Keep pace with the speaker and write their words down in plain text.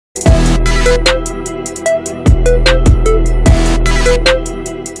Alright,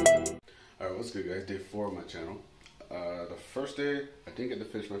 what's good guys? Day 4 of my channel. The first day I didn't get to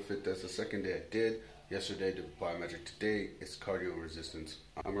finish my fit test. The second day I did. Yesterday did biometric. Today it's cardio resistance.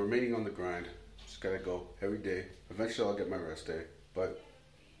 I'm remaining on the grind. Just gotta go every day. Eventually I'll get my rest day. But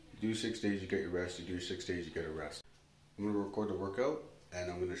you do 6 days, you get your rest. You do 6 days, you get a rest. I'm gonna record the workout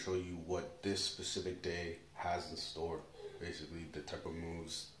and I'm gonna show you what this specific day has in store. Basically the type of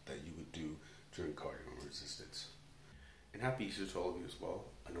moves that you would do during cardio resistance. And happy Easter to all of you as well.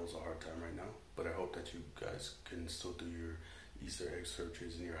 I know it's a hard time right now, but I hope that you guys can still do your Easter egg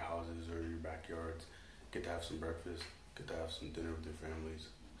searches in your houses or your backyards. Get to have some breakfast, get to have some dinner with your families,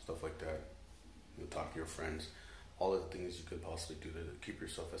 stuff like that. You'll talk to your friends. All of the things you could possibly do to keep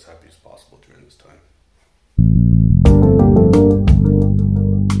yourself as happy as possible during this time.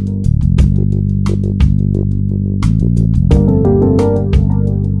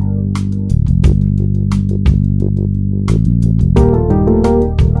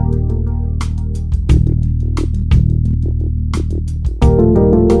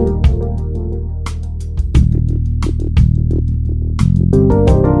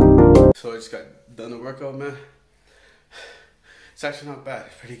 So I just got done the workout, man. It's actually not bad.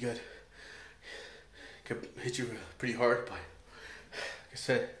 It's pretty good. Could hit you pretty hard, but like I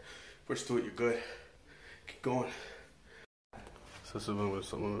said, push through it, you're good. Keep going. So this is what I'm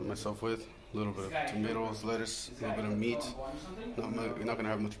supplement myself with. A little bit of tomatoes, lettuce, a little bit of meat. You're not gonna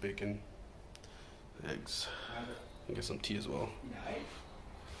have much bacon. Eggs. And get some tea as well.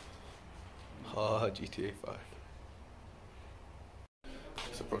 GTA 5.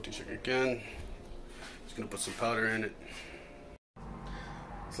 It's a protein shake again. Just gonna put some powder in it.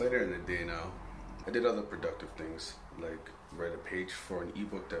 It's later in the day now. I did other productive things, like write a page for an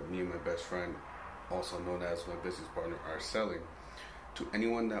ebook that me and my best friend, also known as my business partner, are selling to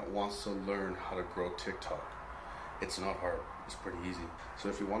anyone that wants to learn how to grow TikTok. It's not hard, it's pretty easy. So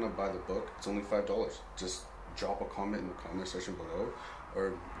if you want to buy the book, it's only $5. Just drop a comment in the comment section below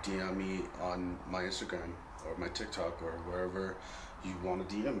or DM me on my Instagram or my TikTok or wherever you want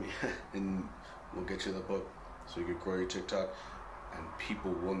to DM me and we'll get you the book so you can grow your TikTok and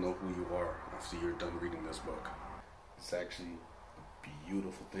people will know who you are after you're done reading this book. It's actually a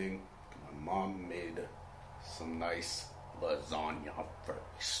beautiful thing. My mom made some nice lasagna for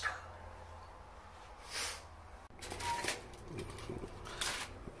Easter.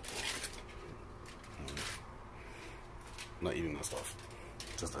 I'm not eating that stuff,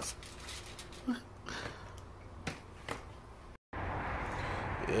 just this.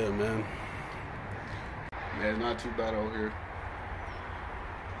 Yeah, man. Yeah, not too bad out here.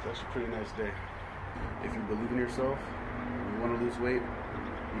 It's actually a pretty nice day. If you believe in yourself, you want to lose weight,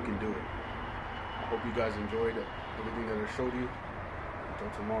 you can do it. I hope you guys enjoyed everything that I showed you. Until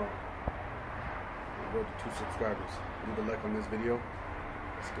tomorrow, on the road to 2 subscribers. Leave a like on this video.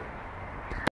 Let's go.